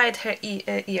hide her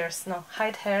ears. No,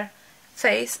 hide her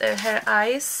face, her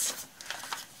eyes.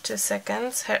 2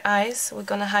 seconds. Her eyes. We're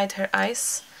gonna hide her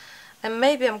eyes, and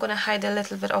maybe I'm gonna hide a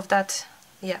little bit of that.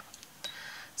 Yeah.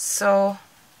 So.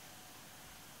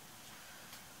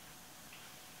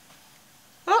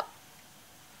 Oh,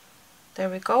 there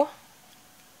we go.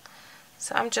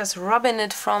 So I'm just rubbing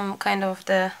it from kind of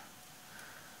the.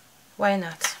 Why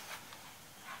not?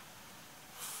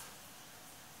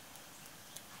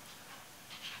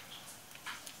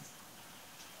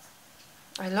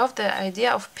 I love the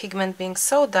idea of pigment being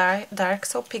so dark,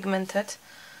 so pigmented,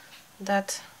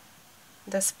 that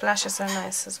the splashes are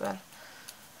nice as well.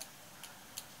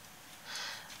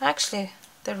 Actually,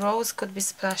 the rose could be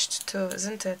splashed too,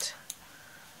 isn't it?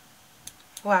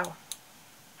 Wow.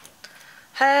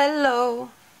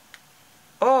 Hello!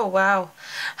 Oh, wow.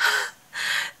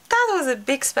 That was a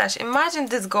big splash. Imagine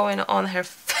this going on her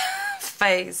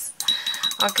face.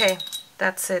 Okay,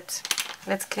 that's it.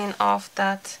 Let's clean off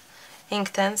that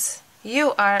Inktense.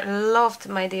 You are loved,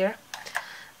 my dear.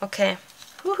 Okay.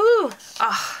 Woohoo!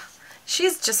 Ah,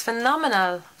 she's just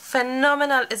phenomenal.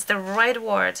 Phenomenal is the right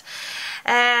word.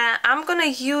 I'm gonna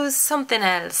use something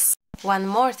else. One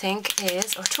more thing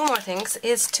is, or two more things,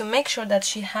 is to make sure that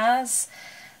she has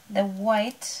the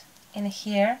white in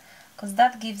here, because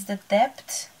that gives the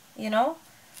depth, you know,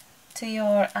 to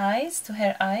your eyes, to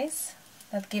her eyes.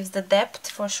 That gives the depth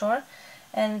for sure.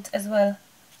 And as well,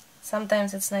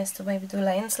 sometimes it's nice to maybe do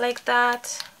lines like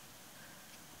that.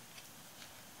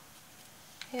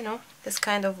 You know, this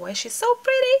kind of way. She's so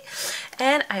pretty.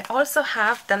 And I also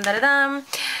have,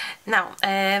 now,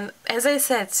 as I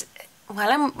said, while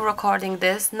I'm recording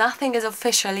this, nothing is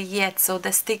official yet, so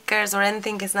the stickers or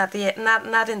anything is not yet,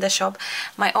 not in the shop,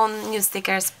 my own new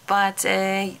stickers, but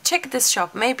check this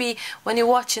shop. Maybe when you're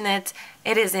watching it,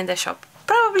 it is in the shop.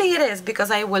 Probably it is,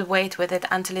 because I will wait with it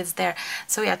until it's there.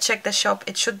 So yeah, check the shop,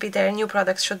 it should be there, new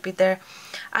products should be there.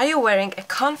 Are you wearing a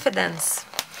confidence?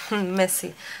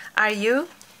 Messy. Are you?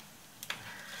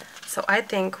 So I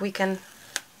think we can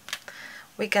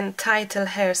title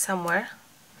her somewhere.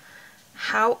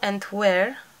 How and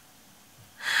where.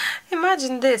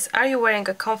 Imagine this. Are you wearing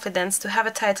a confidence to have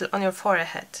a title on your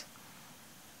forehead?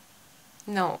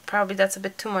 No, probably that's a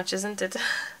bit too much, isn't it?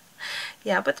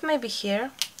 Yeah, but maybe here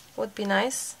would be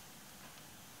nice.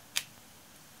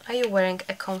 Are you wearing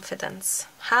a confidence?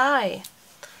 Hi,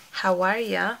 how are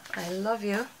ya? I love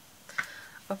you.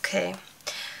 Okay.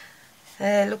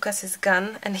 Lucas is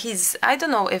gone, and he's, I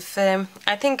don't know if,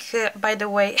 I think, by the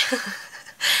way,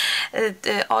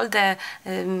 all the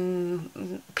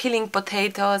peeling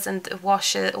potatoes and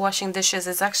washing dishes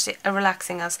is actually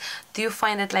relaxing us. Do you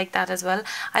find it like that as well?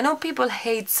 I know people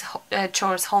hate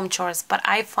chores, home chores, but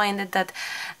I find it that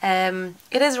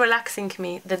it is relaxing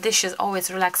me. The dishes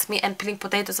always relax me, and peeling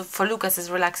potatoes for Lucas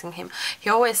is relaxing him. He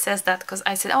always says that, because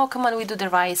I said, oh, come on, we do the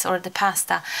rice or the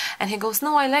pasta, and he goes,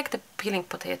 no, I like the peeling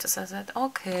potatoes. I said,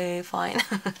 okay, fine.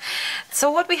 So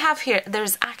what we have here,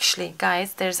 there's actually,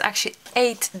 guys, there's actually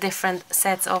 8 different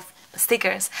sets of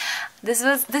stickers. This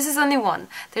is only one.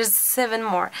 There's 7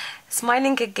 more.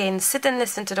 Smiling again, sit and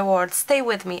listen to the words, stay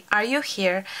with me, are you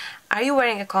here? Are you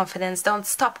wearing a confidence? Don't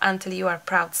stop until you are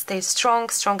proud. Stay strong,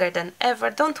 stronger than ever.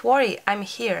 Don't worry, I'm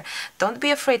here. Don't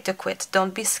be afraid to quit.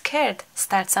 Don't be scared.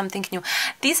 Start something new.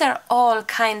 These are all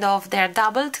kind of, they're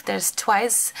doubled. There's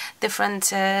twice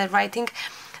different writing.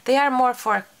 They are more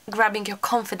for grabbing your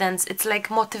confidence. It's like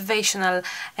motivational,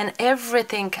 and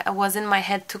everything was in my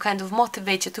head to kind of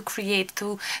motivate you to create,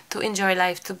 to enjoy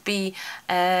life, to be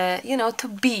you know, to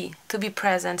be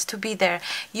present, to be there.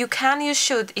 You can, you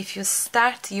should, if you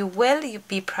start, you will. You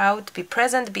be proud, be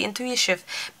present, be intuitive,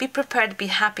 be prepared, be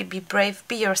happy, be brave,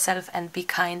 be yourself, and be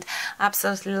kind.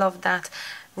 Absolutely love that.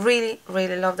 Really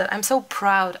love that. I'm so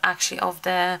proud actually of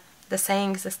the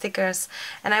sayings, the stickers,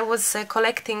 and I was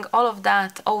collecting all of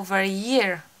that over a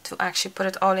year to actually put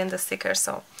it all in the sticker.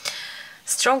 So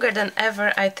stronger than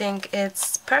ever, I think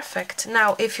it's perfect.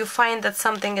 Now if you find that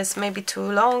something is maybe too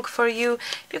long for you,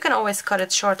 you can always cut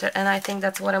it shorter, and I think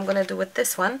that's what I'm gonna do with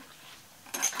this one.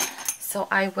 So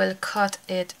I will cut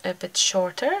it a bit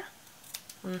shorter.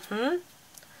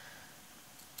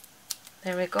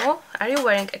 There we go. Are you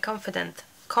wearing a confidence?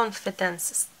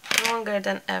 Stronger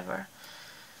than ever.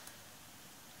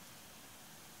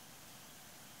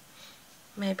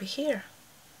 Maybe here.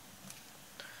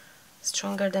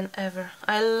 Stronger than ever.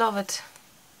 I love it.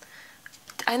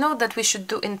 I know that we should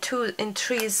do in 2s, in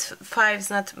 3s, 5s,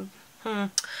 not...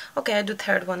 Okay, I do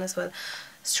 3rd one as well.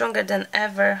 Stronger than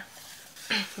ever.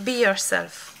 Be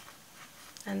yourself.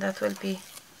 And that will be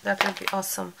that would be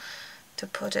awesome to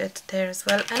put it there as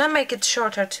well. And I make it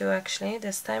shorter too, actually,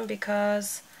 this time,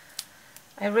 because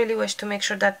I really wish to make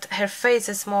sure that her face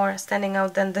is more standing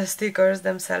out than the stickers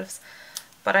themselves.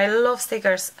 But I love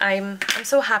stickers. I'm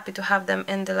so happy to have them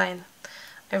in the line.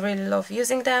 I really love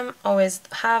using them, always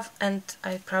have, and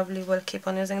I probably will keep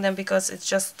on using them because it's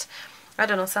just, I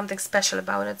don't know, something special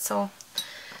about it. So,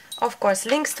 of course,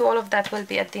 links to all of that will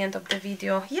be at the end of the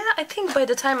video. Yeah, I think by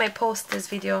the time I post this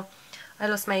video, I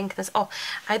lost my inkness. Oh,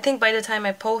 I think by the time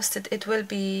I post it, it will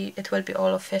be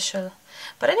all official.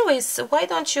 But anyways, why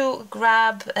don't you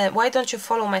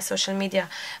follow my social media,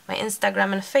 my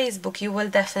Instagram and Facebook? You will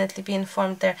definitely be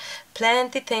informed there.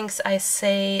 Plenty things I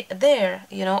say there,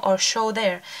 you know, or show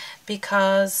there,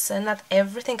 because not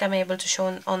everything I'm able to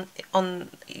show on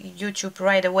YouTube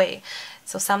right away.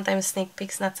 So sometimes sneak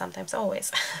peeks, not sometimes,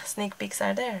 always. Sneak peeks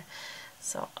are there.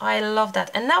 So I love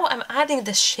that. And now I'm adding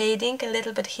the shading a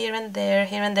little bit here and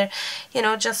there, you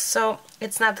know, just so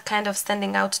it's not kind of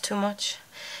standing out too much.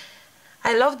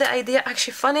 I love the idea,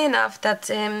 actually, funny enough, that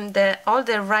all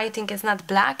the writing is not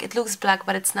black. It looks black,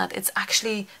 but it's not. It's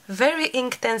actually very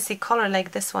intensely color,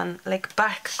 like this one, like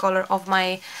bark color of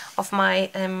my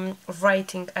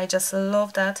writing. I just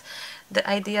love that, the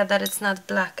idea that it's not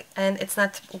black and it's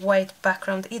not white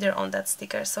background either on that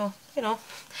sticker. So, you know,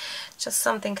 just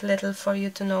something little for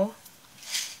you to know.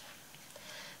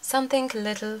 Something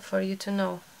little for you to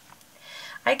know.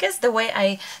 I guess the way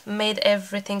I made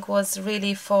everything was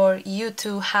really for you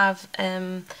to have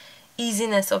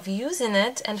easiness of using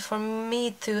it, and for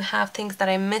me to have things that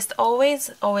I missed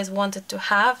always wanted to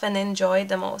have and enjoy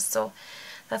the most. So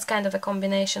that's kind of a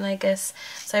combination, I guess.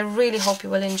 So I really hope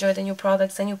you will enjoy the new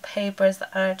products, the new papers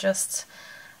that are just...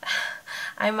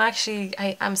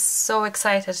 I'm so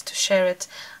excited to share it.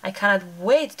 I cannot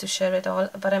wait to share it all,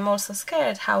 but I'm also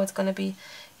scared how it's gonna be,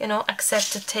 you know,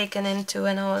 accepted, taken into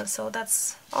and all. So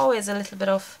that's always a little bit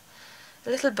of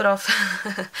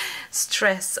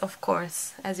stress, of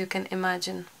course, as you can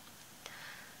imagine.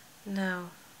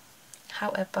 Now, how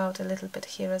about a little bit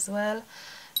here as well?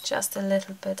 Just a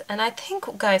little bit. And I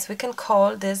think, guys, we can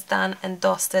call this done and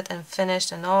dusted and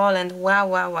finished and all, and wow,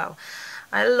 wow, wow.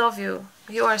 I love you.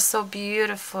 You are so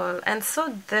beautiful and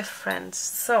so different.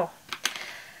 So,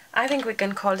 I think we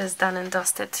can call this done and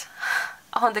dusted.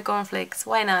 On the cornflakes,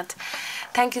 why not?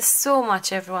 Thank you so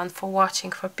much, everyone, for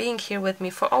watching, for being here with me,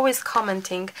 for always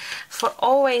commenting, for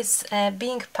always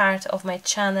being part of my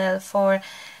channel, for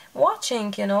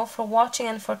watching, you know, for watching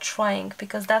and for trying,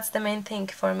 because that's the main thing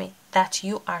for me, that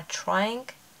you are trying.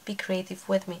 Be creative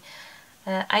with me.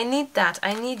 I need that.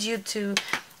 I need you to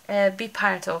be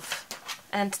part of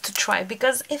and to try,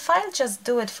 because if I'll just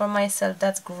do it for myself,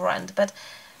 that's grand, but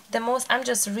the most, I'm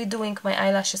just redoing my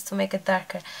eyelashes to make it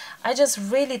darker. I just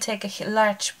really take a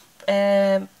large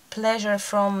pleasure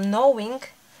from knowing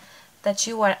that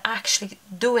you are actually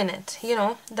doing it, you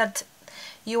know, that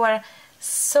you are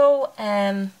so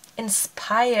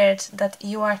inspired that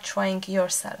you are trying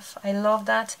yourself. I love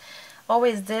that,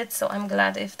 always did, so I'm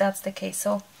glad if that's the case.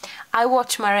 So I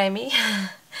watch Maremi.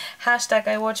 Hashtag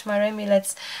I watch Maremi.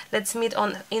 Let's meet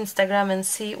on Instagram and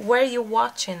see where you're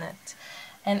watching it,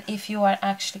 and if you are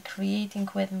actually creating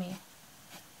with me.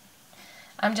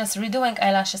 I'm just redoing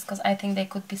eyelashes because I think they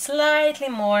could be slightly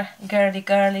more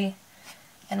girly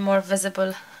and more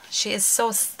visible. She is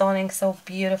so stunning, so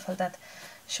beautiful that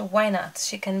why not?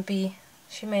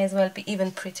 She may as well be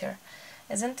even prettier,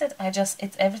 isn't it?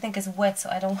 Everything is wet, so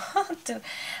I don't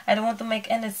want to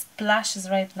make any splashes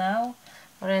right now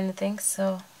or anything.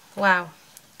 So wow,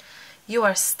 you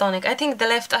are stunning. I think the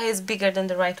left eye is bigger than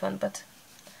the right one, but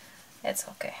it's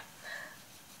okay.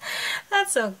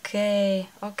 That's okay.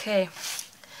 Okay,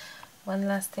 one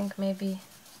last thing maybe.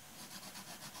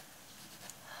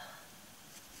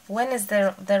 When is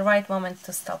the right moment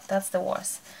to stop? That's the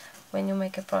worst when you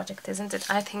make a project, isn't it?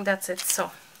 I think that's it.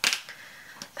 So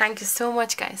thank you so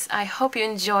much, guys. I hope you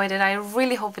enjoyed it. I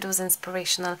really hope it was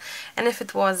inspirational, and if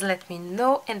it was, let me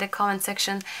know in the comment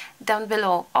section down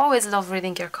below. Always love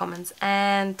reading your comments,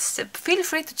 and feel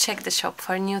free to check the shop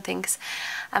for new things.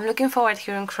 I'm looking forward to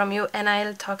hearing from you, and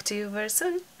I'll talk to you very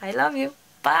soon. I love you.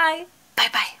 Bye.